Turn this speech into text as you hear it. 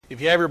If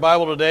you have your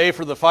Bible today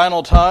for the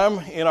final time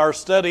in our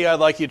study,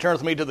 I'd like you to turn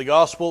with me to the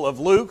Gospel of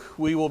Luke.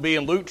 We will be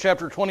in Luke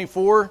chapter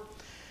 24,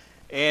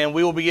 and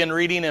we will begin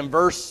reading in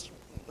verse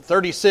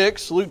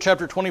 36, Luke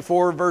chapter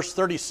 24, verse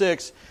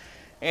 36.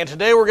 And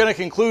today we're going to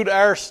conclude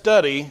our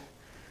study.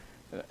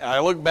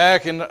 I looked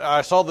back and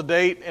I saw the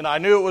date, and I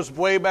knew it was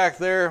way back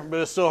there, but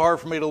it's still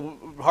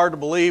hard to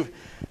believe.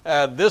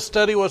 This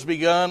study was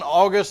begun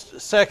August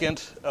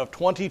 2nd of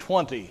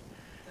 2020.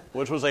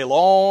 Which was a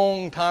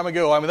long time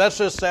ago. I mean, that's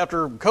just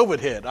after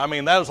COVID hit. I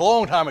mean, that was a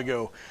long time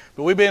ago.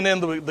 But we've been in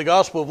the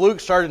Gospel of Luke,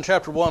 started in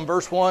chapter 1,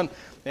 verse 1,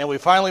 and we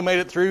finally made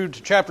it through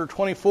to chapter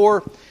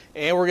 24,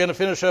 and we're going to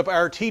finish up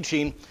our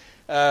teaching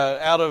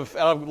out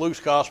of Luke's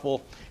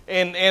Gospel.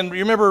 And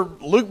remember,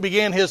 Luke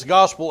began his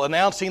Gospel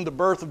announcing the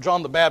birth of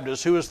John the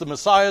Baptist, who is the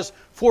Messiah's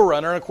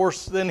forerunner. And, of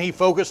course, then he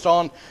focused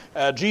on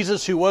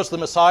Jesus, who was the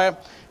Messiah.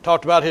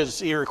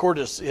 He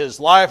recorded his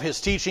life,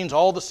 his teachings,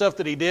 all the stuff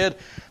that he did.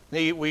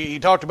 He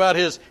talked about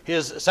his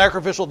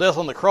sacrificial death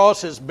on the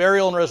cross, his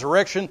burial and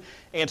resurrection,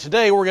 and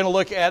today we're going to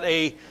look at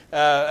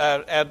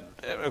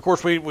of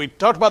course, we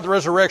talked about the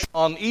resurrection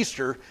on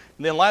Easter,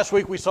 and then last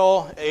week we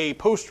saw a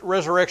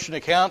post-resurrection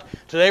account.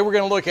 Today we're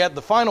going to look at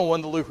the final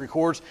one that Luke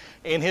records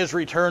in his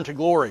return to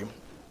glory.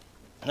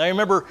 Now you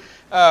remember,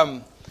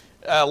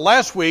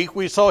 last week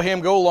we saw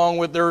him go along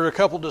with, there were a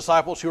couple of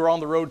disciples who were on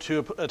the road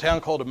to a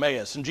town called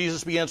Emmaus, and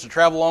Jesus begins to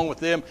travel along with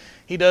them.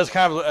 He does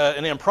kind of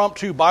an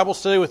impromptu Bible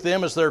study with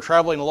them as they're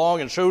traveling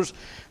along, and shows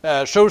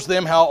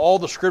them how all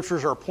the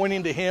scriptures are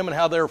pointing to him and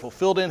how they're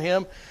fulfilled in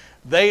him.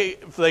 They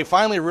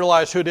finally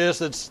realize who it is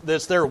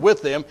that's there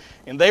with them,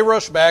 and they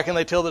rush back and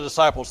they tell the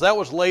disciples. That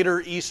was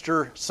later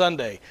Easter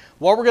Sunday.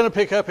 What we're going to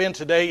pick up in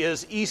today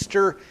is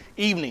Easter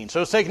evening.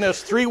 So it's taken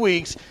us 3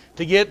 weeks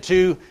to get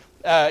to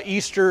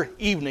Easter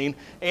evening,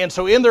 and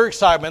so in their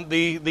excitement,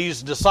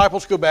 these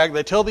disciples go back.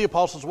 They tell the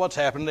apostles what's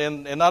happened,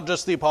 and not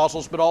just the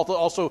apostles, but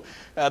also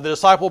the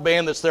disciple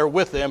band that's there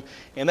with them,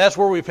 and that's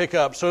where we pick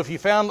up. So if you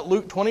found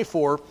Luke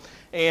 24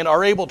 and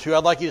are able to,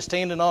 I'd like you to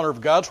stand in honor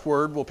of God's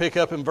Word. We'll pick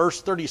up in verse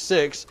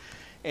 36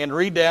 and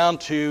read down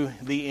to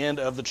the end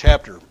of the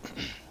chapter.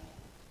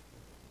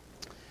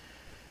 It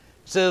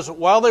says,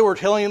 While they were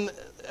telling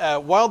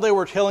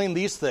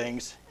these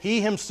things,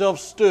 he himself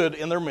stood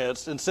in their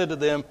midst and said to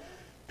them,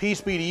 Peace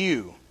be to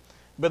you.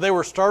 But they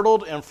were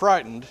startled and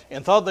frightened,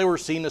 and thought they were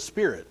seeing a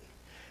spirit.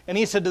 And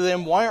he said to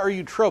them, Why are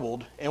you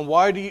troubled, and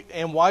why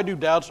do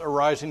doubts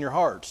arise in your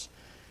hearts?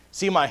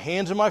 See my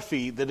hands and my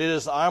feet, that it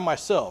is I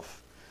myself.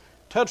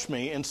 Touch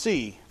me and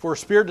see, for a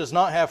spirit does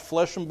not have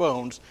flesh and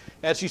bones,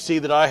 as you see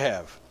that I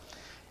have.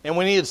 And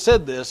when he had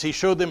said this, he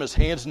showed them his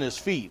hands and his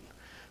feet.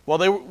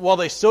 While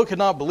they still could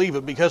not believe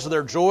it because of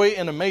their joy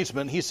and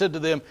amazement, he said to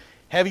them,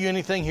 Have you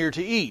anything here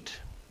to eat?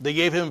 They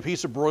gave him a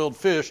piece of broiled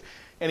fish,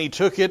 and he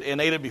took it and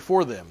ate it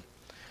before them.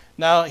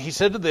 Now he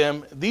said to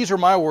them, These are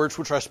my words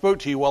which I spoke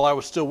to you while I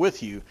was still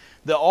with you,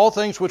 that all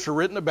things which are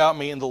written about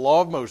me in the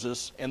law of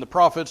Moses and the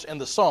prophets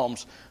and the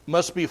Psalms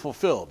must be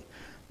fulfilled.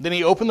 Then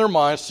he opened their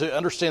minds to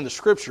understand the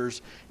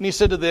Scriptures, and he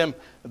said to them,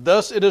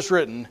 Thus it is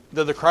written,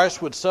 that the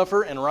Christ would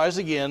suffer and rise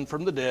again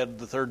from the dead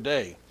the third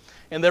day,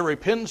 and that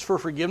repentance for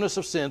forgiveness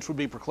of sins would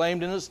be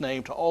proclaimed in his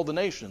name to all the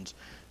nations,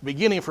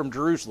 beginning from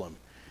Jerusalem.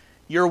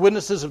 You are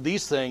witnesses of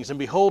these things, and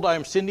behold, I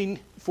am sending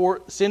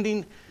forth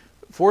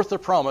the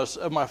promise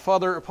of my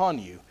Father upon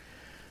you.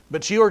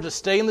 But you are to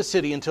stay in the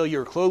city until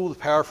you are clothed with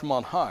power from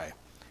on high.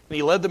 And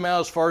he led them out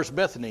as far as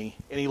Bethany,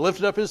 and he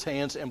lifted up his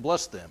hands and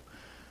blessed them.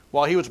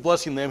 While he was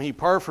blessing them, he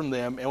parted from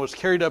them and was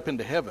carried up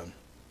into heaven.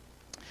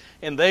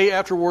 And they,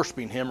 after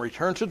worshiping him,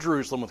 returned to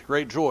Jerusalem with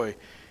great joy,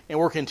 and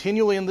were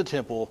continually in the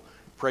temple,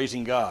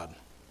 praising God.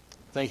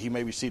 Thank you. You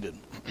may be seated.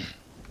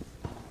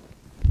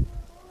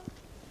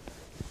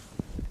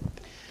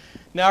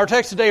 Now, our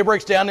text today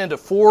breaks down into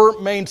 4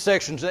 main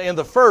sections, and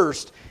the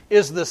first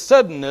is the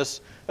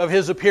suddenness of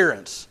his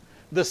appearance.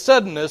 The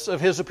suddenness of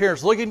his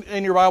appearance. Look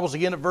in your Bibles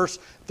again at verse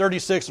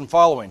 36 and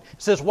following.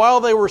 It says, while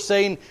they were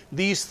saying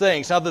these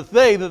things. Now,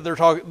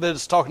 that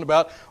it's talking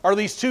about are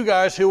these 2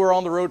 guys who were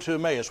on the road to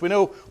Emmaus. We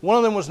know one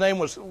of them name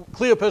was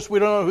Cleopas. We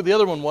don't know who the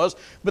other one was.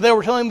 But they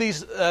were telling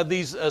these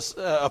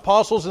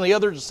apostles and the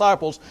other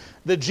disciples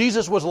that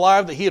Jesus was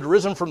alive, that he had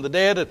risen from the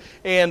dead,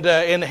 and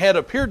had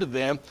appeared to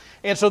them.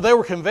 And so they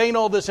were conveying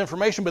all this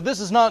information, but this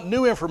is not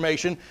new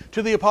information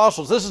to the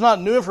apostles. This is not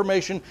new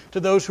information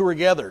to those who were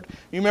gathered.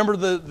 You remember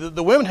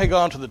the women had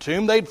gone to the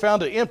tomb. They'd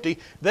found it empty.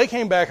 They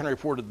came back and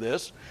reported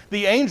this.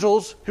 The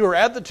angels who were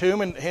at the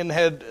tomb and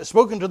had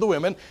spoken to the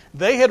women,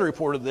 they had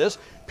reported this.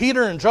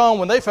 Peter and John,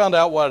 when they found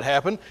out what had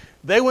happened,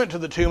 they went to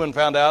the tomb and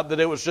found out that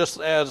it was just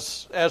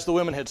as the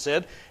women had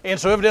said. And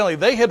so evidently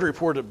they had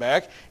reported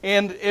back.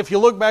 And if you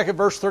look back at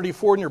verse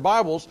 34 in your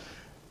Bibles,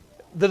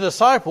 the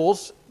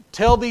disciples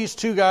tell these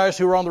 2 guys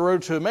who were on the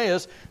road to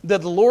Emmaus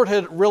that the Lord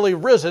had really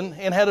risen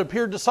and had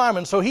appeared to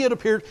Simon. So he had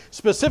appeared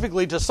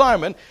specifically to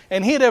Simon,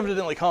 and he had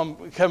evidently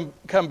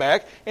come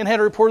back and had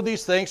reported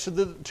these things to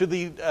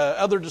the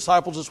other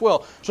disciples as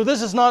well. So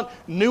this is not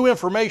new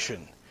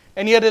information.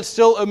 And yet it's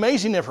still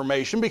amazing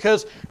information,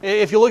 because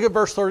if you look at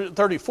verse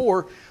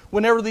 34,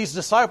 whenever these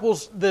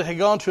disciples that had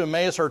gone to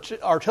Emmaus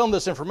are telling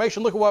this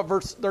information, look at what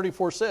verse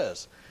 34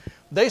 says.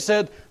 They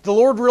said, the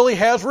Lord really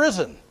has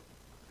risen.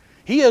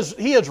 He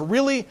has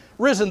really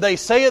risen. They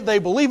say it, they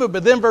believe it,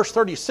 but then verse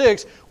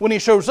 36, when he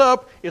shows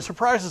up, it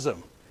surprises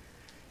them.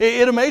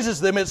 It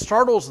amazes them, it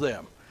startles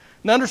them.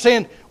 Now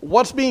understand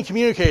what's being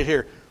communicated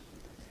here.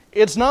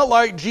 It's not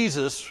like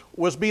Jesus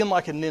was being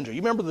like a ninja. You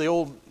remember the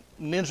old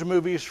ninja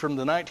movies from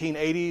the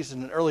 1980s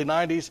and early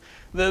 90s?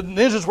 The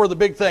ninjas were the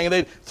big thing. And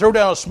they'd throw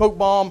down a smoke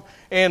bomb,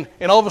 and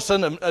all of a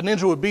sudden a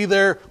ninja would be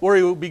there or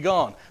he would be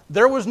gone.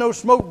 There was no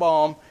smoke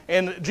bomb,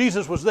 and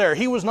Jesus was there.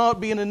 He was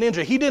not being a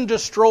ninja. He didn't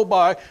just stroll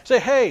by, say,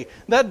 hey,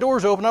 that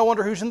door's open, I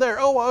wonder who's in there.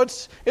 Oh, well,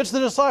 it's the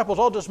disciples.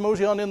 I'll just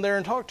mosey on in there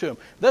and talk to them.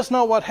 That's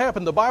not what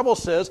happened. The Bible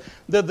says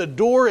that the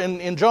door,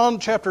 in John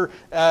chapter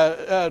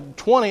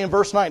 20 and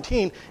verse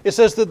 19, it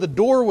says that the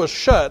door was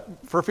shut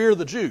for fear of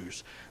the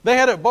Jews. They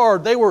had it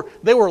barred. They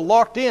were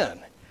locked in.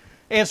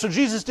 And so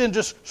Jesus didn't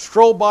just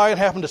stroll by and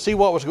happen to see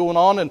what was going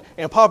on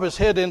and pop his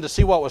head in to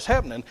see what was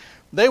happening.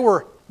 They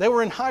were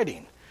in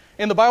hiding.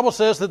 And the Bible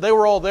says that they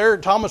were all there.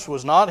 Thomas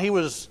was not. We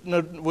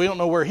don't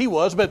know where he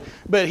was, but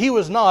he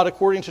was not,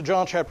 according to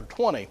John chapter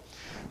 20.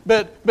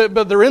 But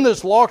they're in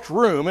this locked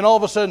room, and all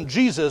of a sudden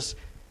Jesus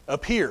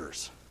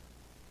appears.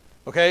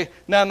 Okay?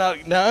 Now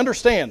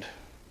understand.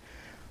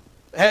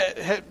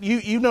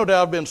 You no doubt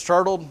have been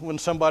startled when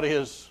somebody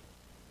has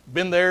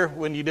been there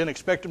when you didn't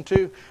expect them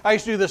to. I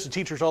used to do this to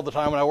teachers all the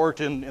time when I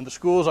worked in the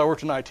schools. I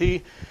worked in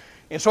IT.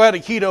 And so I had a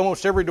key to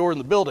almost every door in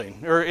the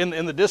building, or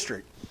in the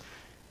district.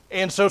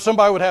 And so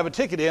somebody would have a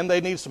ticket in,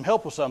 they need some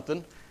help with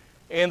something,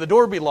 and the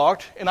door would be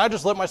locked, and I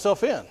just let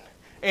myself in.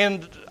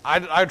 And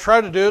I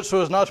tried to do it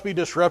so as not to be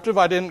disruptive.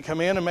 I didn't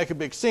come in and make a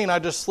big scene. I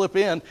just slip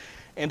in,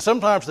 and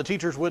sometimes the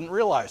teachers wouldn't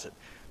realize it.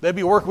 They'd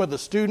be working with a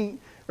student,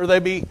 or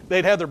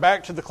they'd have their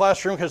back to the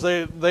classroom because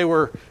they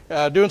were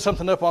doing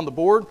something up on the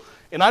board,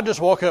 and I'd just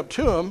walk up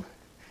to them,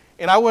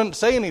 and I wouldn't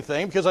say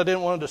anything because I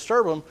didn't want to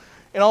disturb them,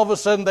 and all of a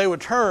sudden they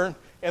would turn,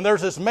 and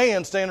there's this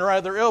man standing right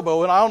at their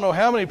elbow, and I don't know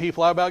how many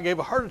people I about gave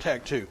a heart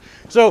attack to.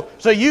 So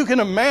you can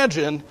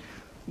imagine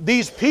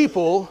these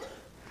people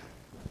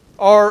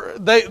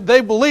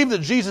they believe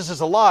that Jesus is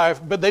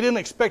alive, but they didn't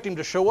expect him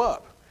to show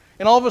up.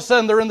 And all of a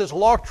sudden they're in this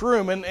locked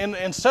room,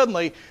 and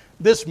suddenly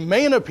this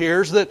man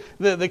appears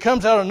that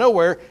comes out of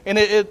nowhere, and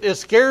it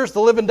scares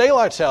the living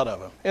daylights out of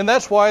them. And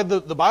that's why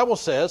the Bible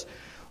says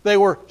they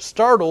were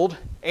startled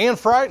and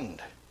frightened.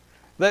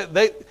 Their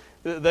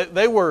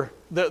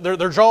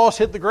jaws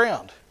hit the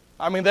ground.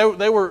 I mean,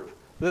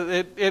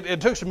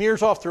 it took some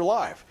years off their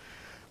life.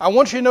 I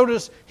want you to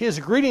notice his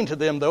greeting to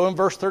them, though, in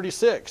verse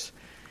 36.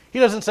 He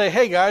doesn't say,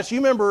 hey, guys, you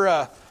remember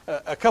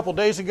a couple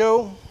days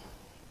ago,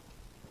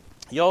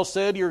 y'all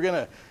said you were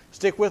going to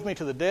stick with me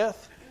to the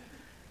death?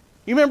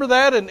 You remember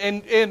that?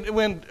 And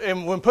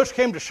when push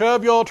came to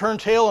shove, y'all turned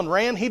tail and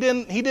ran. He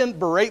didn't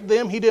berate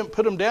them. He didn't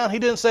put them down. He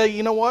didn't say,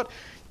 you know what?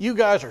 You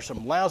guys are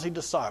some lousy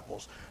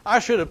disciples. I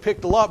should have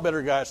picked a lot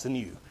better guys than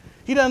you.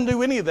 He doesn't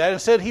do any of that.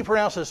 Instead, he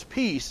pronounces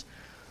peace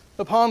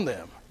upon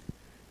them.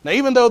 Now,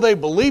 even though they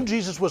believed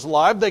Jesus was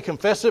alive, they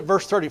confessed it,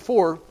 verse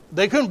 34,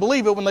 they couldn't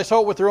believe it when they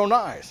saw it with their own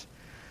eyes.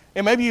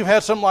 And maybe you've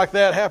had something like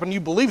that happen. You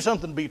believe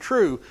something to be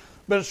true,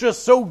 but it's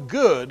just so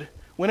good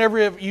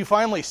whenever you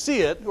finally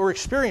see it or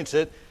experience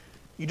it,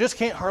 you just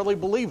can't hardly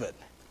believe it.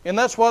 And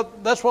that's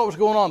what was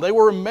going on. They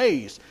were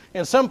amazed.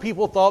 And some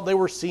people thought they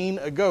were seeing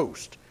a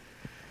ghost.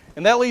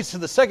 And that leads to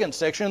the second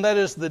section, and that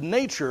is the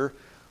nature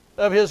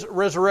of his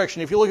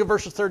resurrection. If you look at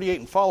verses 38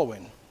 and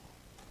following.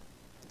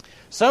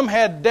 Some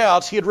had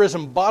doubts he had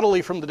risen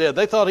bodily from the dead.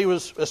 They thought he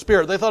was a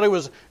spirit. They thought he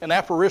was an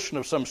apparition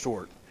of some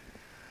sort.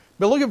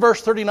 But look at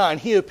verse 39.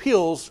 He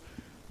appeals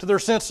to their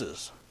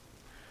senses.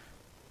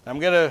 I'm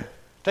going to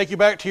take you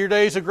back to your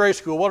days of grade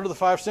school. What are the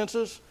five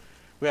senses?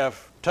 We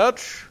have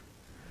touch,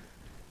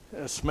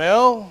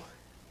 smell,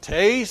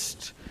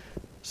 taste,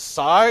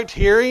 sight,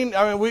 hearing.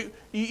 I mean,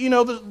 you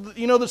know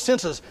the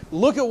senses.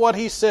 Look at what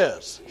he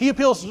says. He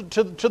appeals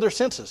to their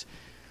senses.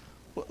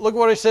 Look at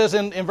what he says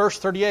in verse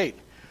 38.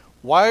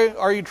 Why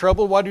are you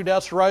troubled? Why do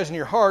doubts arise in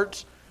your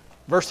hearts?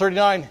 Verse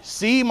 39,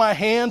 see my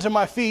hands and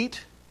my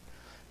feet.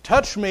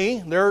 Touch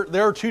me.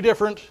 There are two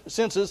different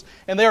senses,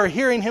 and they are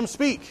hearing him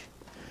speak.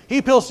 He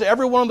appeals to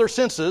every one of their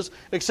senses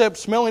except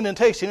smelling and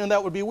tasting, and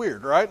that would be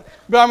weird, right?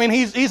 But I mean,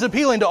 he's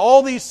appealing to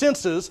all these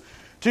senses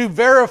to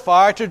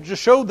verify, to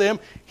show them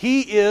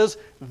he is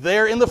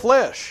there in the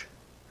flesh.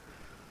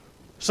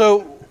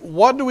 So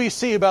what do we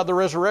see about the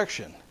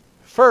resurrection?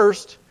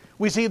 First,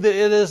 we see that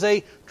it is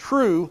a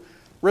true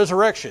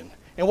resurrection.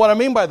 And what I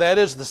mean by that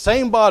is the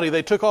same body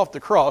they took off the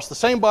cross, the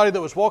same body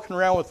that was walking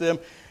around with them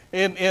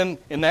in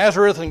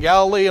Nazareth and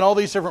Galilee and all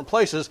these different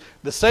places,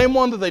 the same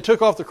one that they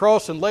took off the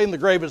cross and laid in the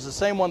grave is the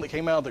same one that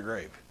came out of the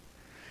grave.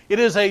 It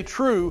is a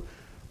true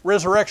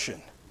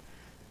resurrection.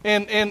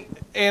 And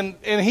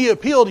he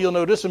appealed, you'll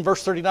notice in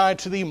verse 39,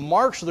 to the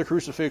marks of the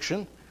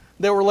crucifixion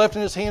that were left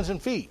in his hands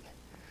and feet.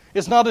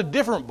 It's not a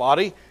different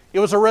body, it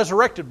was a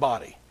resurrected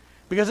body.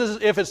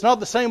 Because if it's not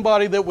the same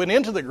body that went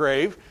into the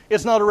grave,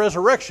 it's not a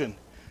resurrection.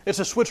 It's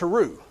a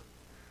switcheroo.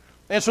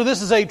 And so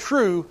this is a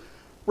true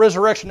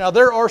resurrection. Now,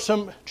 there are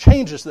some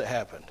changes that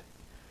happened.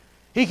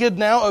 He could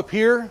now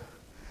appear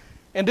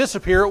and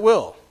disappear at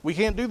will. We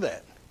can't do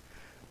that.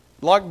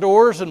 Locked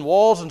doors and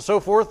walls and so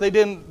forth, they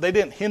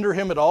didn't hinder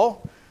him at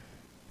all.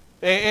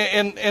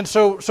 And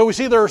so we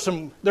see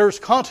there's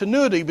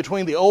continuity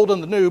between the old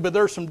and the new, but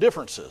there's some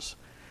differences.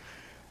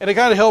 And to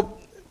kind of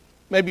help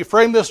maybe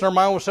frame this in our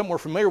mind with something we're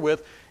familiar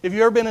with, if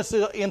you've ever been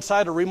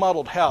inside a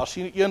remodeled house,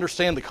 you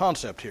understand the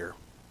concept here.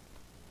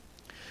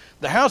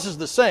 The house is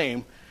the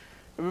same.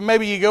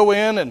 Maybe you go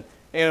in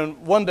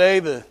and one day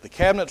the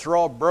cabinets are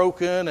all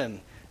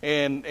broken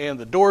and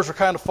the doors are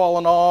kind of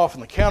falling off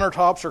and the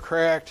countertops are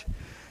cracked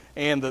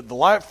and the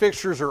light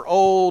fixtures are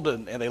old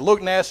and they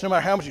look nasty. No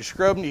matter how much you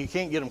scrub them, you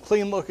can't get them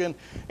clean looking.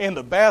 And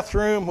the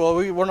bathroom, well,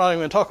 we're not even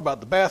going to talk about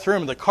the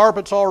bathroom. And the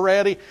carpet's all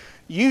ratty.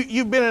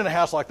 You've been in a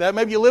house like that.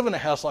 Maybe you live in a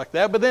house like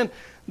that. But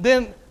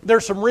then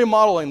there's some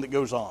remodeling that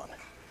goes on.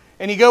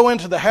 And you go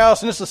into the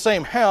house and it's the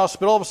same house,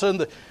 but all of a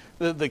sudden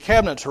the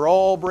cabinets are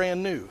all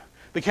brand new.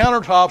 The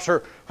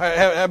countertops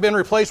have been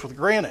replaced with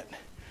granite.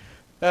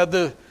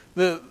 The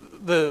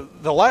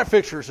light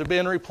fixtures have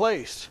been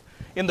replaced.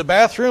 In the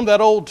bathroom, that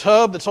old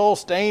tub that's all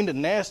stained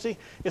and nasty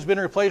has been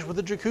replaced with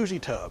a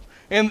jacuzzi tub.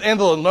 And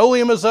the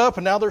linoleum is up,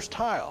 and now there's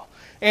tile.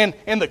 And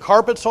the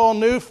carpet's all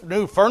new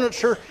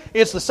furniture.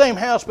 It's the same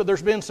house, but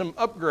there's been some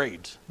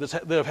upgrades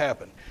that have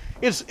happened.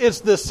 It's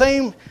the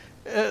same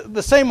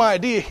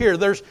idea here.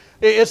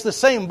 It's the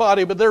same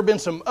body, but there have been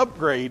some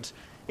upgrades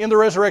in the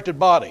resurrected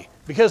body,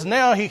 because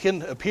now he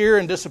can appear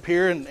and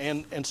disappear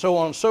and so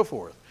on and so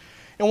forth.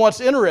 And what's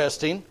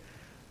interesting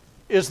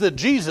is that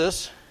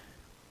Jesus,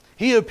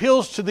 he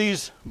appeals to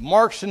these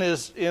marks in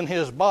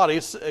his body.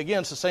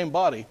 Again, it's the same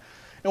body.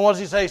 And what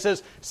does he say? He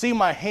says, see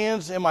my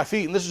hands and my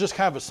feet. And this is just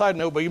kind of a side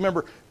note, but you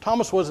remember,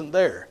 Thomas wasn't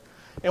there.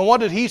 And what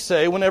did he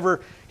say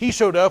whenever he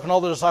showed up and all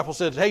the disciples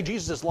said, hey,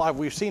 Jesus is alive,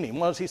 we've seen him?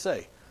 What does he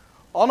say?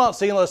 I'll not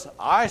see unless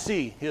I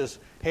see his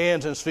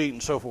hands and his feet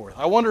and so forth.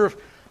 I wonder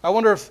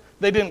if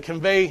they didn't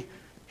convey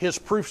his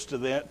proofs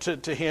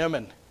to him,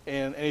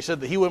 and he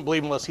said that he wouldn't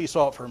believe unless he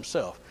saw it for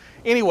himself.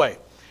 Anyway,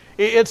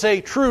 it's a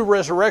true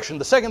resurrection.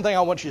 The second thing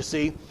I want you to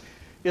see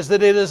is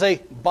that it is a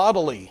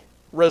bodily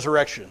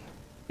resurrection.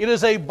 It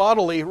is a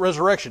bodily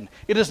resurrection.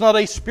 It is not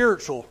a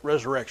spiritual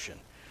resurrection.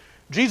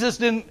 Jesus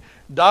didn't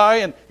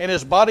die and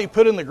his body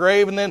put in the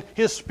grave and then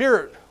his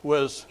spirit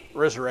was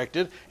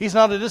resurrected. He's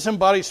not a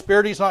disembodied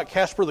spirit. He's not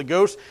Casper the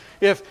ghost.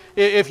 If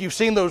you've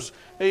seen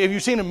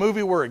a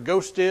movie where a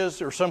ghost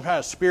is or some kind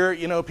of spirit,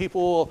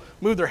 people will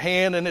move their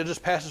hand and it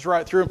just passes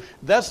right through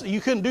them.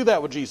 You couldn't do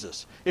that with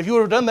Jesus. If you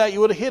would have done that,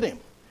 you would have hit him.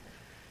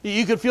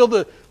 You could feel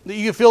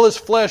his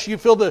flesh. You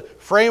could feel the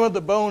frame of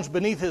the bones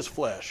beneath his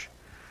flesh.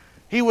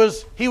 He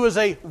was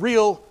a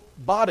real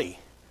body.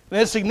 And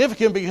it's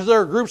significant because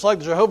there are groups like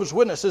the Jehovah's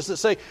Witnesses that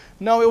say,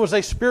 no, it was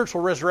a spiritual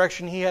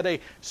resurrection. He had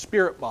a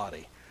spirit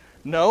body.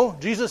 No,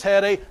 Jesus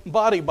had a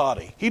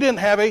body. He didn't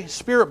have a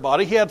spirit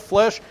body. He had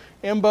flesh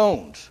and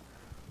bones.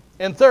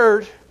 And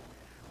third,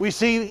 we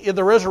see in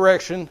the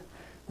resurrection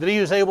that he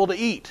was able to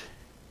eat.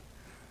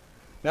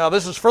 Now,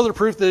 this is further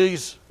proof that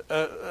he's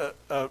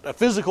a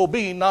physical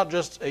being, not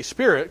just a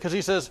spirit, because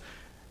he says,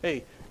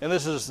 hey, and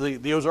this is the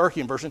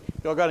Ozarkian version,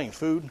 y'all got any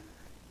food?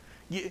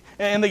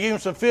 And they gave him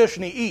some fish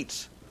and he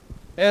eats.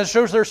 And it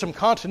shows there's some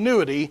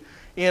continuity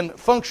in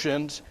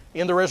functions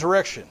in the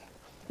resurrection.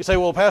 You say,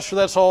 well, Pastor,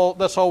 that's all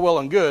well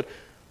and good,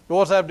 but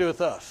what does that have to do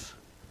with us?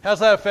 How does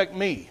that affect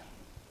me?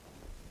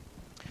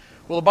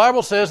 Well, the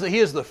Bible says that he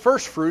is the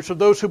first fruits of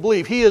those who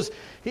believe. He is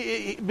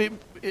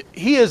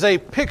a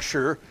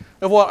picture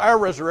of what our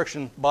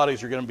resurrection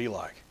bodies are going to be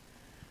like.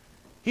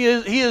 He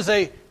is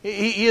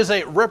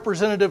a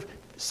representative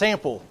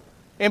sample.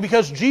 And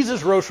because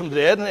Jesus rose from the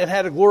dead and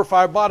had a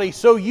glorified body,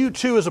 so you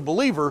too as a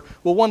believer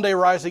will one day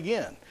rise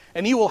again.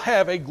 And you will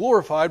have a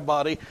glorified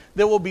body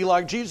that will be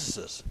like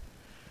Jesus's.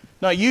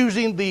 Now,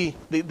 using the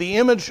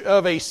image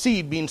of a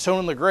seed being sown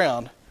in the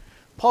ground,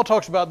 Paul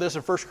talks about this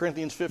in 1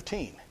 Corinthians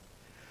 15.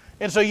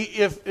 And so,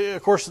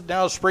 of course,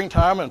 now it's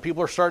springtime and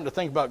people are starting to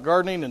think about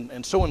gardening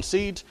and sowing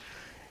seeds.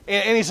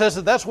 And he says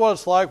that's what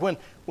it's like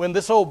when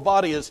this old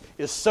body is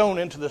sown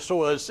into the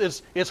soil.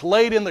 It's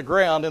laid in the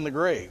ground in the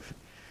grave.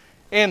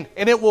 And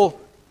it will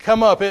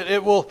come up.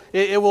 It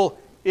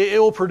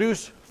will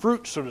produce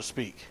fruit, so to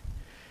speak.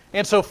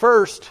 And so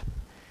first,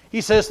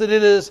 he says that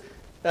it is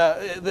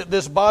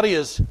this body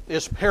is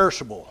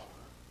perishable.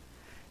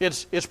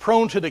 It's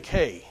prone to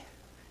decay.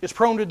 It's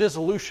prone to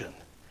dissolution.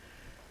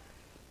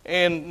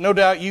 And no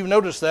doubt you've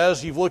noticed that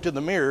as you've looked in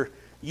the mirror.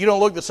 You don't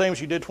look the same as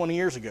you did 20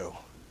 years ago.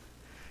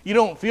 You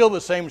don't feel the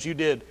same as you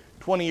did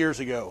 20 years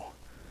ago.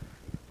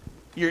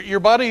 Your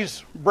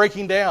body's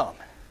breaking down.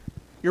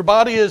 Your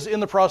body is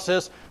in the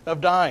process of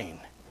dying.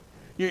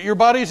 Your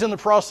body is in the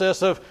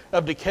process of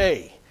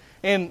decay.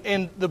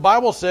 And the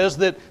Bible says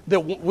that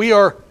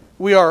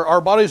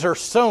our bodies are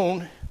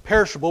sown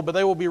perishable, but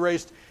they will be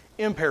raised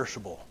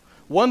imperishable.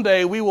 One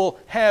day we will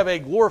have a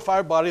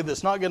glorified body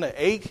that's not going to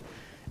ache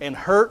and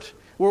hurt.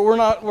 We're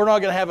not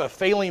going to have a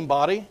failing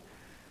body.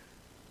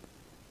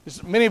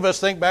 Many of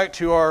us think back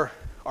to our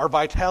our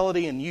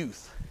vitality and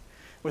youth.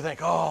 We think,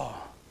 oh,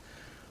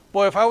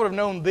 boy, if I would have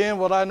known then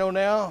what I know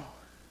now,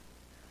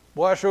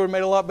 boy, I sure would have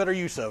made a lot better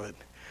use of it.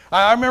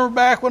 I remember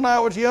back when I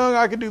was young,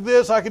 I could do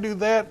this, I could do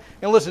that.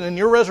 And listen, in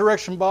your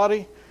resurrection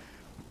body,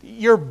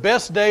 your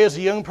best day as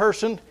a young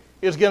person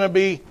is going to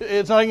be,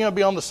 it's not going to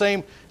be on the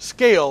same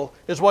scale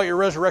as what your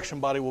resurrection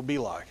body will be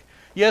like.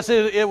 Yes,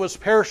 it was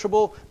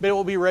perishable, but it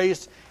will be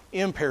raised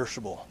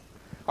imperishable.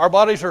 Our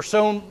bodies are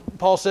sown,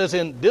 Paul says,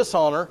 in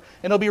dishonor,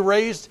 and it'll be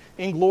raised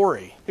in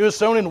glory. It was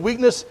sown in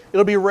weakness,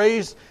 it'll be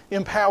raised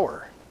in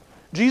power.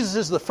 Jesus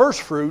is the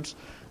first fruits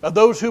of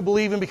those who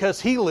believe, and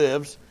because He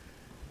lives,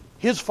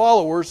 His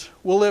followers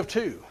will live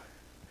too.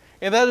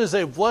 And that is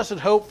a blessed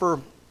hope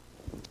for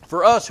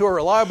us who are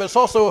alive, but it's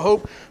also a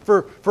hope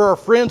for our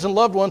friends and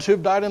loved ones who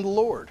have died in the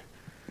Lord.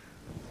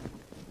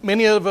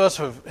 Many of us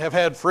have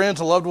had friends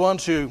and loved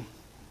ones who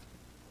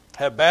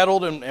have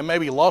battled and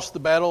maybe lost the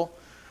battle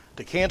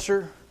to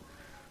cancer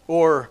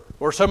or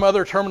some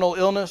other terminal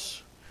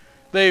illness.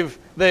 They've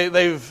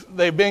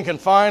been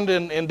confined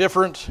in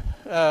different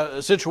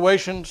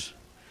situations.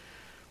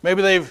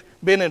 Maybe they've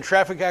been in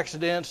traffic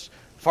accidents,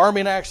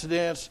 farming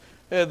accidents.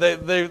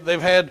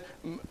 They've had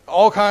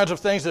all kinds of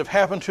things that have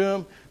happened to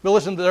them. But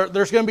listen,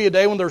 there's going to be a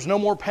day when there's no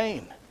more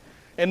pain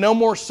and no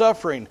more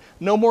suffering,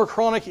 no more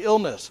chronic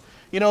illness.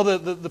 You know,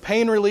 the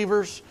pain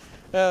relievers,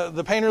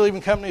 the pain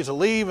relieving companies,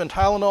 Aleve and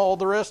Tylenol, all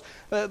the rest,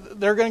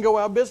 they're going to go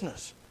out of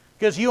business.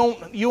 Because you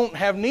won't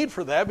have need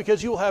for that,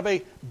 because you will have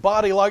a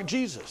body like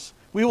Jesus.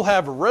 We will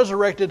have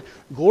resurrected,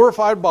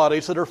 glorified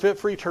bodies that are fit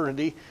for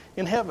eternity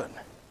in heaven.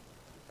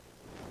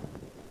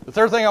 The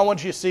third thing I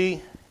want you to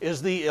see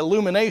is the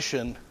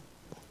illumination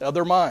of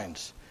their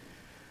minds.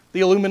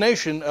 The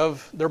illumination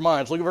of their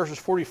minds. Look at verses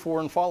 44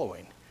 and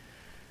following.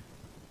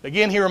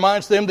 Again, he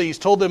reminds them that he's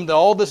told them that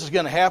all this is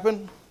going to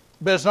happen,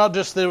 but it's not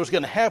just that it was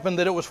going to happen,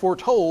 that it was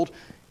foretold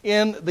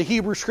in the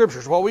Hebrew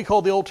Scriptures, what we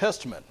call the Old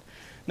Testament.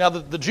 Now,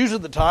 the Jews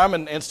at the time,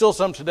 and still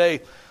some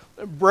today,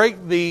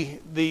 break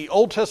the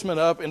Old Testament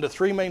up into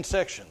three main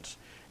sections.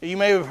 You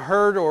may have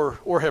heard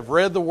or have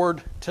read the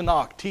word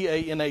Tanakh,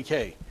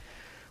 T-A-N-A-K,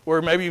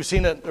 or maybe you've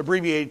seen it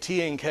abbreviated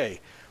T-N-K.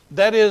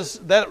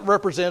 That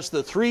represents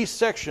the three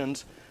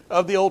sections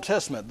of the Old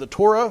Testament: the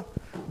Torah,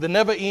 the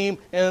Nevi'im,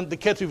 and the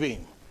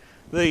Ketuvim.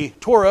 The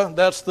Torah,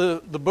 that's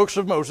the books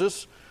of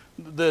Moses.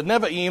 The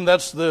Nevi'im,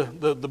 that's the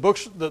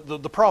books,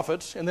 the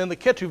prophets, and then the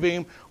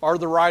Ketuvim are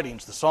the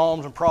writings, the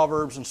Psalms and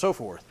Proverbs and so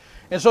forth.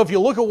 And so if you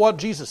look at what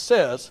Jesus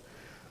says,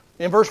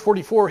 in verse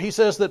 44, he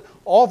says that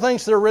all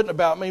things that are written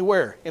about me,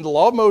 where? In the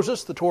law of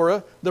Moses, the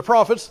Torah, the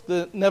prophets,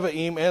 the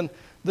Nevi'im, and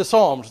the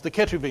Psalms, the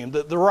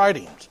Ketuvim, the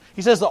writings.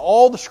 He says that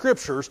all the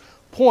Scriptures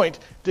point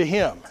to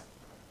Him.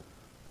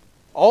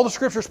 All the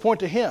Scriptures point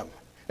to Him.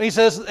 And he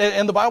says,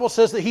 and the Bible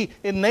says that He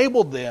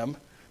enabled them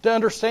to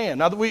understand.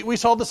 Now, we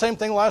saw the same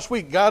thing last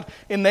week. God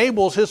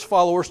enables His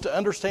followers to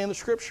understand the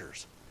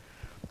Scriptures.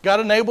 God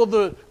enabled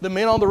the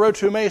men on the road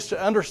to Emmaus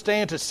to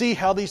understand, to see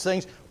how these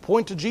things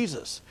point to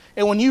Jesus.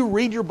 And when you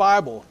read your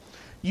Bible,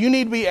 you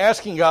need to be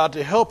asking God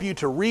to help you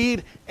to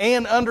read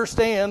and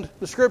understand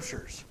the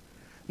Scriptures.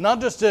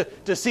 Not just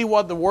to see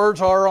what the words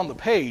are on the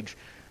page,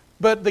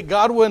 but that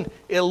God would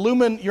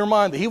illumine your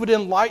mind, that He would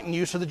enlighten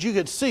you so that you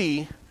could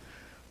see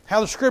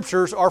how the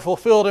Scriptures are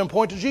fulfilled and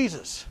point to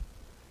Jesus.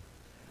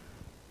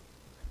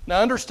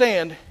 Now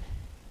understand,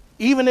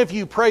 even if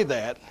you pray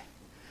that,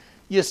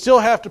 you still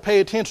have to pay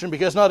attention,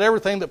 because not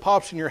everything that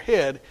pops in your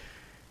head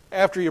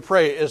after you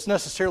pray is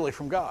necessarily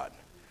from God.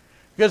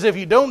 Because if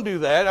you don't do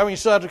that, I mean, you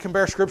still have to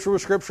compare Scripture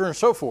with Scripture and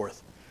so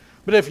forth.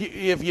 But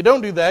if you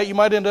don't do that, you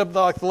might end up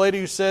like the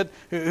lady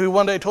who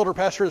one day told her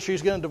pastor that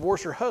she's going to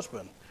divorce her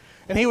husband.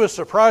 And he was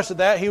surprised at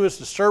that. He was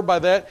disturbed by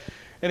that.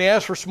 And he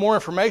asked for some more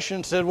information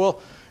and said,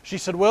 she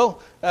said,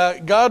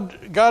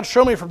 God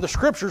showed me from the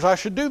Scriptures I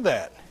should do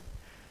that.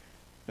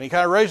 And he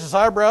kind of raised his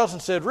eyebrows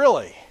and said,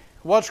 really?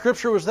 What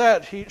Scripture was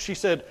that? She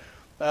said,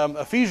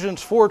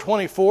 Ephesians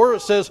 4:24,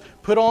 it says,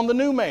 put on the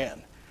new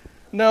man.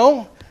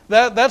 No,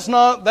 that's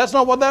not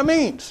what that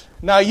means.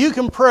 Now you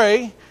can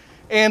pray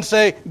and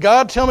say,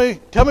 God, tell me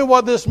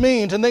what this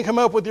means, and then come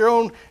up with your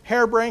own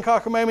harebrained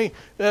cockamamie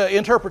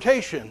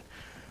interpretation.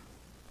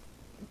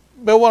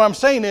 But what I'm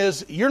saying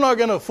is, you're not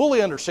going to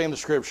fully understand the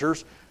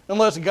Scriptures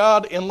unless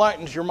God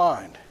enlightens your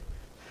mind.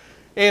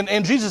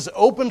 And Jesus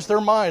opens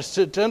their minds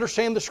to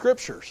understand the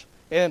Scriptures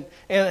and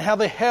how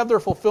they have their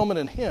fulfillment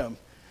in Him.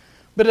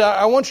 But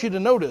I want you to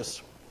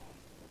notice,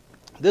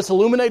 this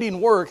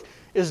illuminating work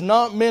is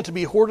not meant to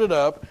be hoarded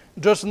up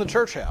just in the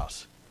church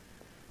house.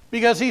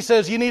 Because He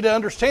says you need to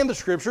understand the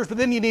Scriptures, but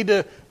then you need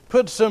to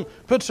put some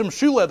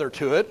shoe leather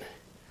to it.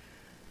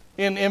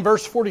 In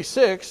verse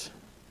 46,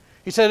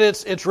 He said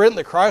it's written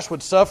that Christ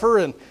would suffer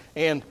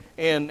and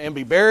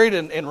be buried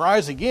and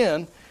rise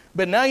again.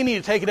 But now you need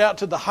to take it out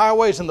to the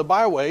highways and the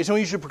byways, and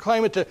you should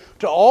proclaim it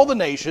to all the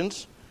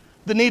nations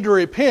that need to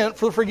repent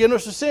for the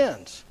forgiveness of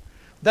sins.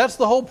 That's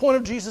the whole point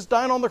of Jesus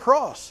dying on the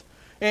cross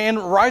and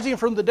rising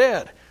from the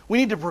dead. We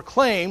need to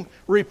proclaim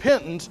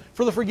repentance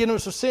for the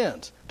forgiveness of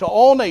sins to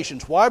all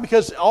nations. Why?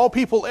 Because all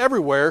people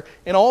everywhere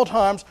in all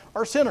times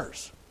are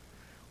sinners.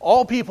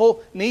 All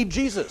people need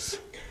Jesus.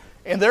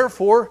 And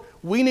therefore,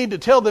 we need to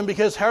tell them,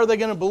 because how are they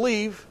going to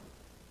believe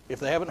if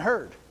they haven't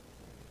heard?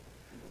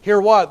 Hear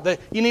what? They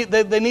need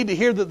to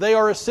hear that they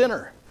are a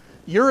sinner.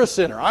 You're a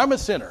sinner. I'm a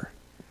sinner.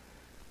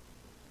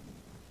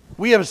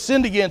 We have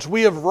sinned against,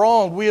 we have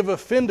wronged, we have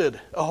offended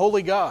a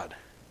holy God.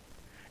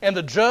 And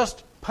the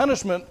just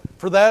punishment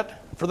for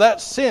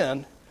that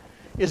sin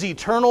is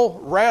eternal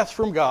wrath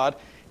from God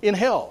in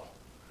hell.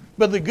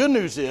 But the good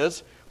news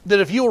is that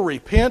if you'll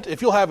repent,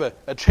 if you'll have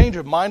a change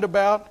of mind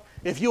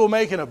if you'll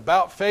make an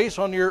about face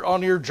on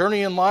your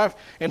journey in life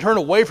and turn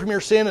away from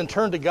your sin and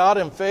turn to God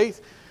in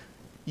faith,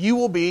 you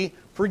will be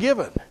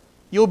forgiven.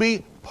 You'll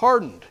be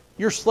pardoned.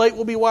 Your slate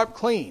will be wiped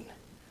clean.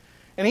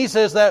 And he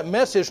says that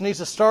message needs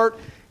to start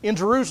in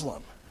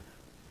Jerusalem.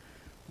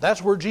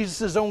 That's where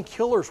Jesus' own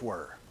killers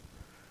were.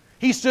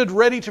 He stood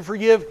ready to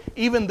forgive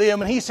even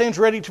them, and he stands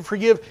ready to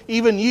forgive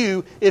even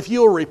you if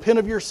you will repent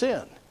of your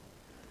sin.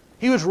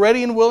 He was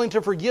ready and willing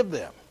to forgive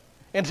them.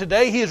 And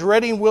today he is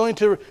ready and willing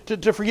to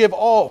forgive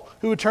all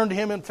who would turn to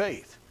him in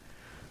faith.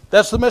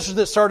 That's the message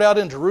that started out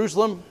in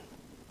Jerusalem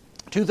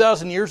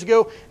 2,000 years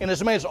ago, and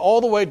has made it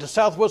all the way to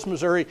southwest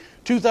Missouri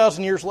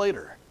 2,000 years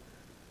later.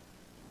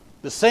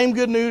 The same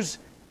good news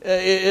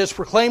is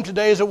proclaimed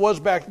today as it was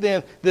back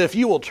then, that if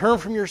you will turn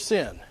from your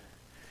sin,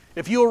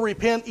 if you will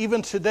repent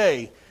even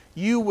today,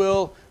 you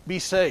will be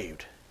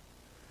saved.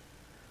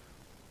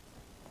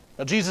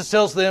 Now Jesus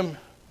tells them,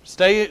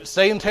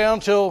 stay in town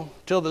till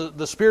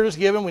the Spirit is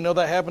given. We know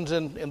that happens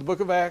in the book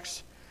of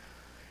Acts.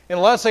 And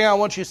the last thing I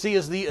want you to see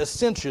is the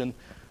ascension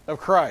of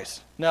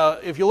Christ. Now,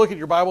 if you look at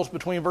your Bibles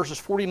between verses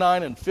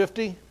 49 and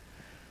 50,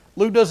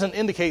 Luke doesn't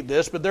indicate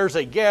this, but there's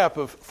a gap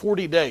of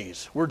 40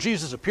 days where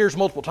Jesus appears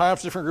multiple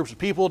times to different groups of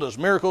people, does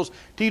miracles,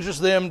 teaches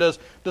them, does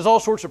all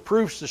sorts of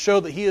proofs to show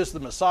that he is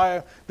the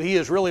Messiah, that he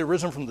is really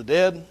risen from the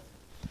dead. And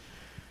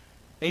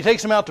he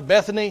takes them out to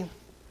Bethany,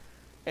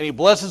 and he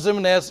blesses them,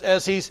 and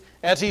as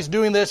he's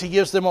doing this, he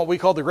gives them what we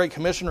call the Great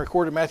Commission,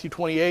 recorded in Matthew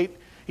 28.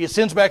 He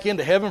ascends back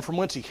into heaven from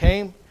whence he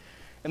came,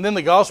 and then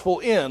the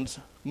gospel ends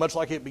much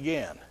like it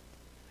began,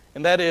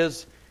 and that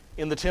is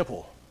in the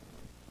temple.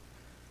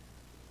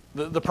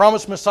 The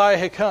promised Messiah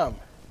had come.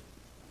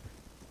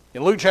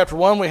 In Luke chapter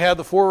 1, we had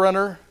the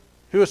forerunner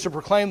who was to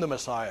proclaim the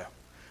Messiah.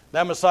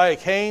 That Messiah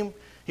came,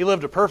 he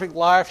lived a perfect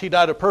life, he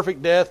died a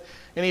perfect death,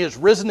 and he has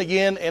risen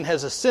again and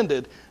has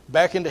ascended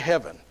back into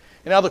heaven.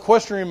 And now the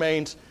question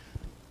remains,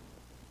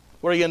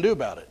 what are you going to do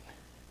about it?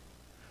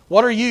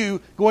 What are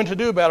you going to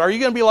do about it? Are you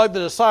going to be like the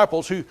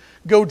disciples who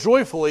go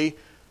joyfully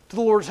to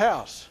the Lord's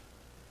house?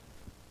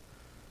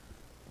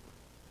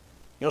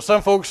 You know,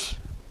 some folks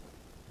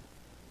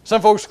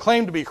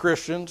claim to be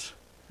Christians,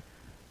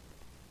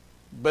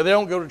 but they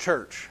don't go to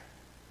church.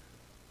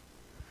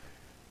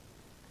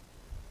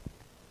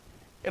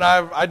 And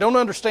I don't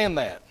understand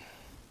that.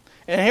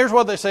 And here's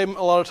what they say a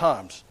lot of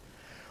times.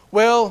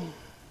 Well,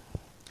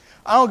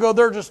 I don't go,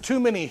 there are just too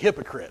many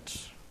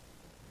hypocrites.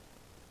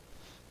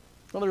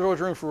 Well, there's always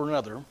room for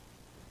another.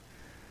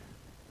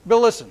 But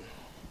listen,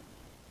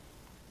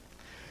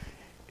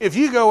 if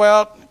you go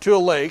out to a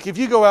lake, if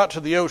you go out to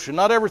the ocean,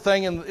 not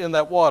everything in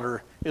that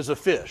water is a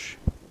fish.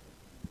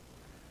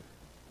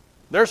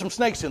 There's some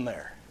snakes in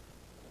there.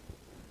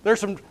 There's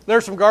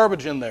some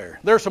garbage in there.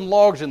 There's some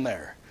logs in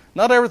there.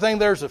 Not everything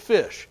there's a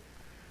fish,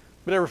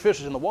 but every fish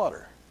is in the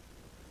water.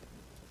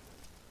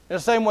 And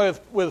the same way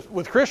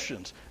with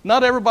Christians.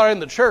 Not everybody in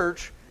the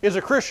church is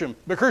a Christian,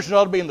 but Christians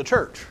ought to be in the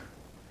church.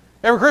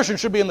 Every Christian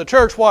should be in the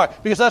church. Why?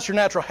 Because that's your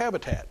natural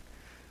habitat.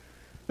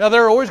 Now,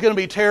 there are always going to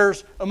be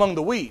tares among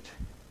the wheat.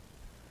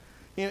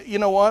 You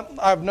know what?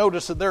 I've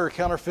noticed that there are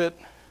counterfeit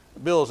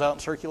bills out in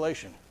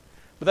circulation.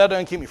 But that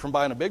doesn't keep me from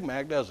buying a Big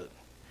Mac, does it?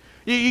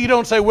 You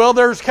don't say, well,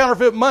 there's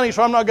counterfeit money,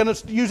 so I'm not going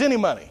to use any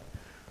money.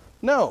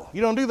 No,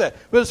 you don't do that.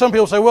 But some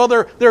people say, well,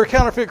 there are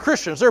counterfeit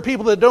Christians. There are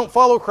people that don't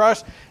follow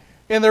Christ,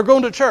 and they're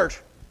going to church.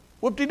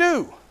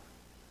 Whoop-de-doo.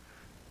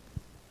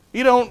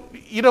 You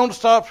don't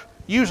stop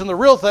using the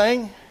real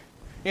thing,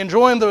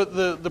 enjoying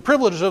the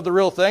privileges of the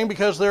real thing,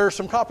 because there are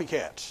some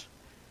copycats.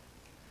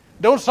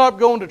 Don't stop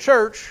going to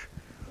church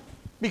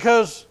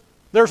because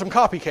there are some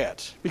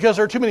copycats, because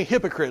there are too many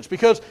hypocrites,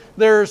 because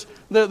there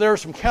are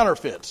some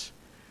counterfeits.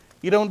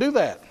 You don't do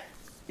that.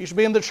 You should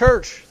be in the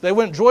church. They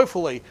went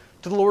joyfully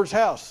to the Lord's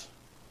house.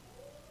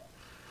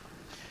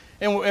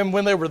 And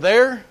when they were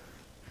there,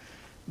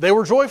 they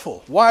were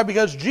joyful. Why?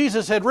 Because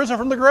Jesus had risen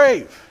from the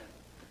grave.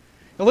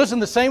 And listen,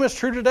 the same is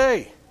true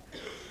today.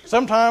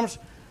 Sometimes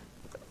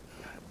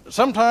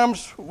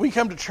we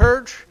come to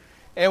church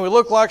and we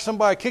look like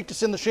somebody kicked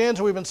us in the shins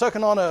and we've been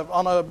sucking on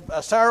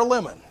a sour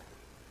lemon.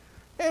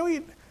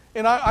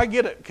 And I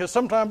get it, because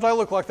sometimes I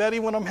look like that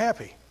even when I'm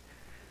happy.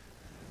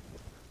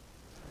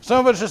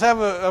 Some of us just have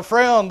a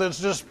frown that's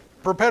just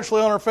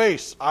perpetually on our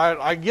face.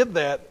 I get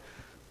that.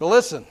 But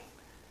listen,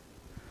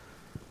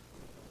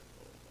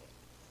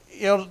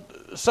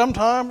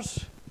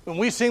 sometimes when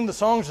we sing the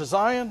songs of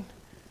Zion,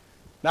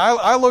 now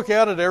I look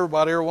out at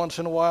everybody every once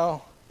in a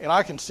while, and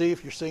I can see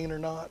if you're singing or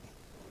not.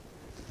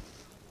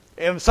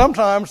 And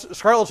sometimes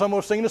Scarlett's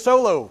almost singing a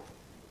solo.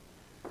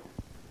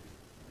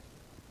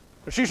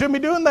 But she shouldn't be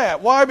doing that.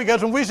 Why?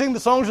 Because when we sing the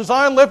songs of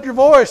Zion, lift your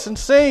voice and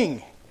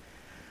sing.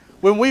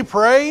 When we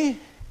pray,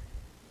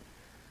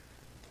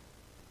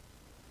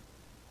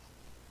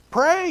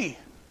 pray.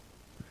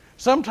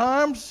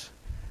 Sometimes,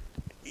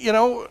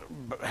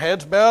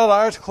 heads bowed,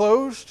 eyes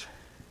closed.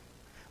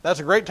 That's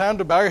a great time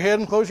to bow your head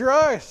and close your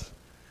eyes.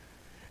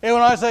 And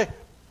when I say,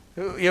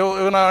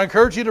 when I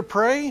encourage you to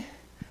pray,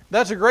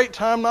 that's a great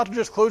time not to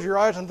just close your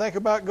eyes and think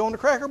about going to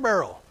Cracker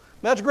Barrel.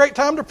 That's a great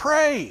time to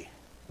pray.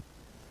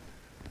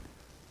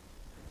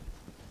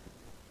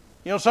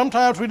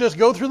 Sometimes we just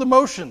go through the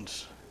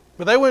motions,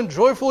 but they went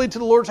joyfully to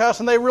the Lord's house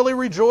and they really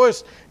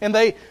rejoiced and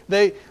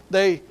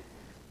they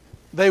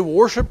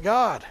worship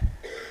God.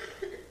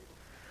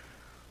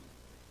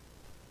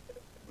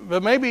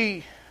 But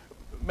maybe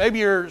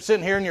you're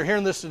sitting here and you're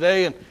hearing this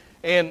today,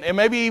 and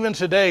maybe even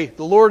today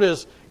the Lord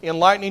is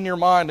enlightening your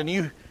mind,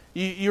 and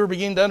you're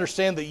beginning to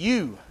understand that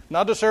you,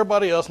 not just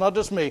everybody else, not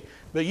just me,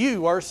 but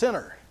you are a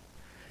sinner,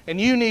 and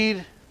you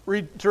need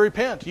to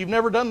repent. You've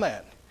never done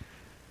that.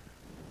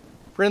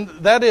 Friend,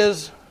 that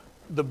is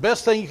the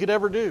best thing you could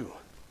ever do.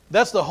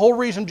 That's the whole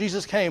reason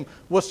Jesus came,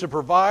 was to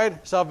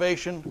provide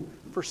salvation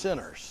for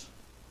sinners.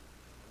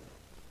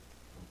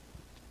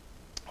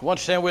 I want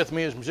you to stand with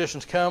me as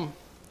musicians come.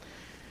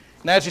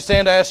 And as you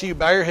stand, I ask you,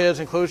 bow your heads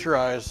and close your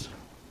eyes.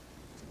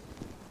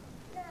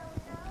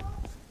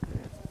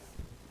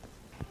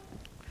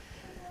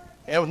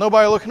 And with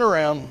nobody looking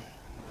around,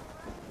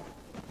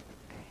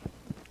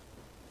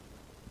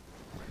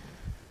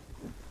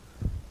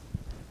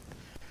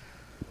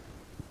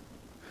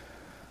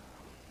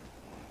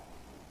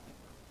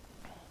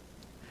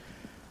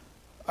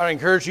 I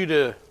encourage you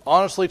to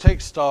honestly take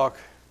stock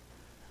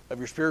of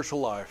your spiritual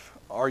life.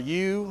 Are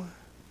you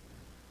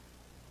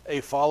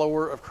a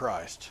follower of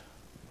Christ?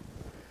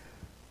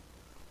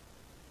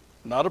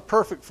 Not a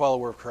perfect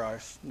follower of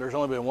Christ. There's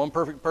only been one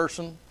perfect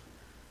person,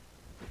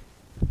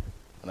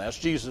 and that's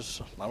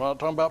Jesus. I'm not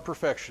talking about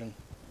perfection.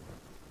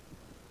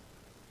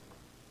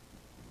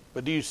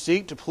 But do you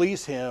seek to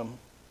please Him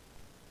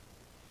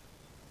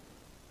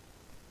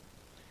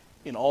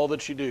in all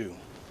that you do?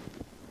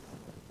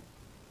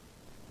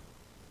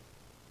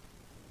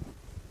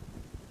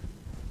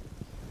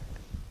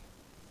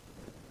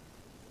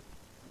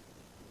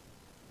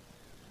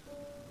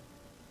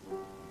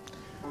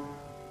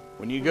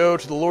 When you go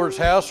to the Lord's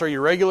house, are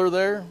you regular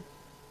there?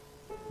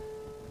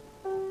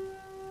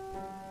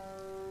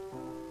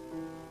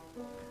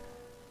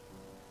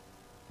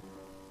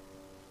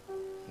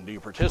 Do you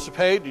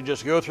participate? Do you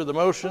just go through the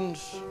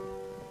motions?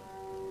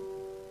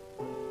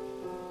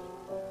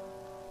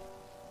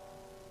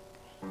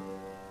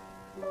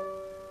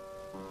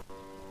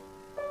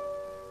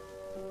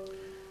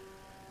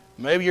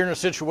 Maybe you're in a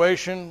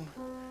situation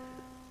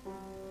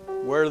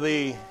where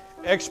the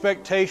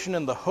expectation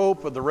and the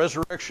hope of the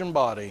resurrection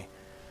body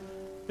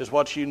is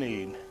what you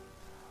need.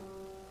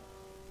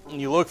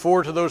 And you look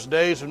forward to those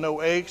days of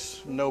no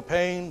aches, no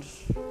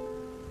pains,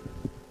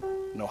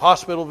 no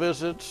hospital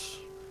visits,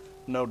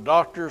 no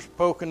doctors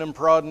poking and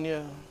prodding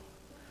you,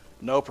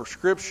 no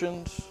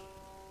prescriptions,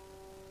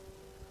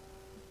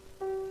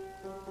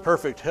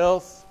 perfect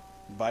health,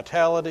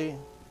 vitality.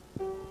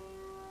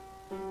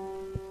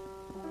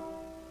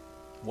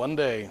 One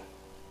day,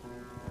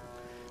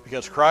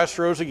 because Christ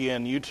rose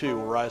again, you too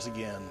will rise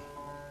again.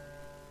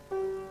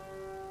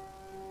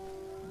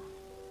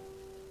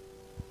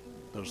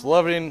 Those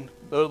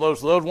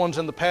loved ones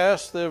in the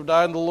past that have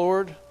died in the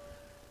Lord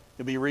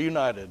will be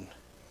reunited.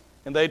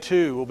 And they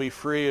too will be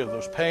free of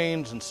those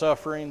pains and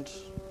sufferings.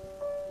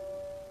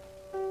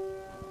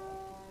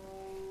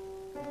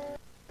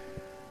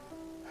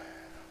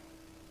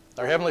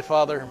 Our Heavenly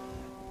Father,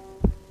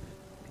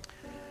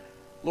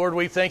 Lord,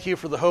 we thank you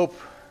for the hope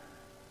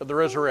of the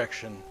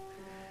resurrection.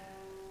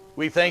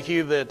 We thank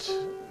you that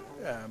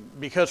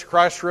because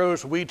Christ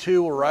rose, we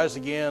too will rise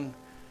again.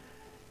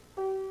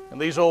 And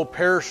these old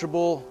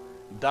perishable,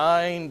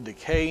 dying,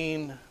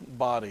 decaying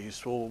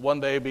bodies will one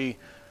day be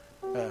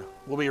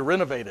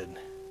renovated,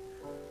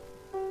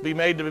 be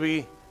made to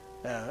be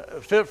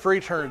fit for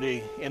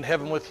eternity in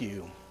heaven with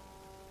you.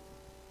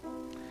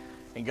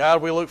 And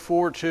God, we look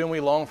forward to and we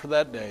long for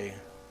that day.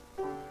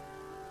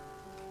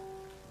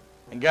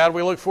 And God,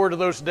 we look forward to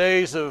those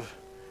days of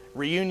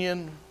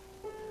reunion,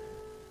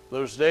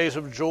 those days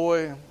of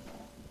joy,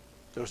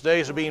 those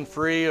days of being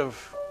free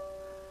of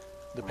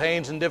the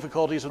pains and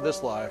difficulties of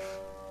this life.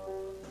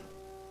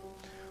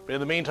 But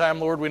in the meantime,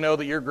 Lord, we know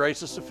that your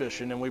grace is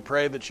sufficient, and we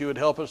pray that you would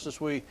help us as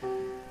we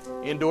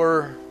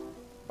endure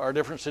our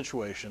different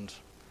situations.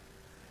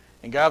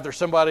 And God, if there's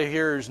somebody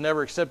here who's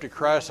never accepted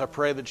Christ, I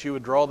pray that you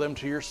would draw them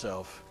to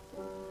yourself.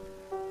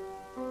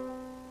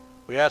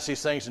 We ask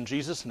these things in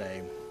Jesus'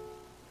 name.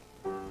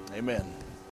 Amen.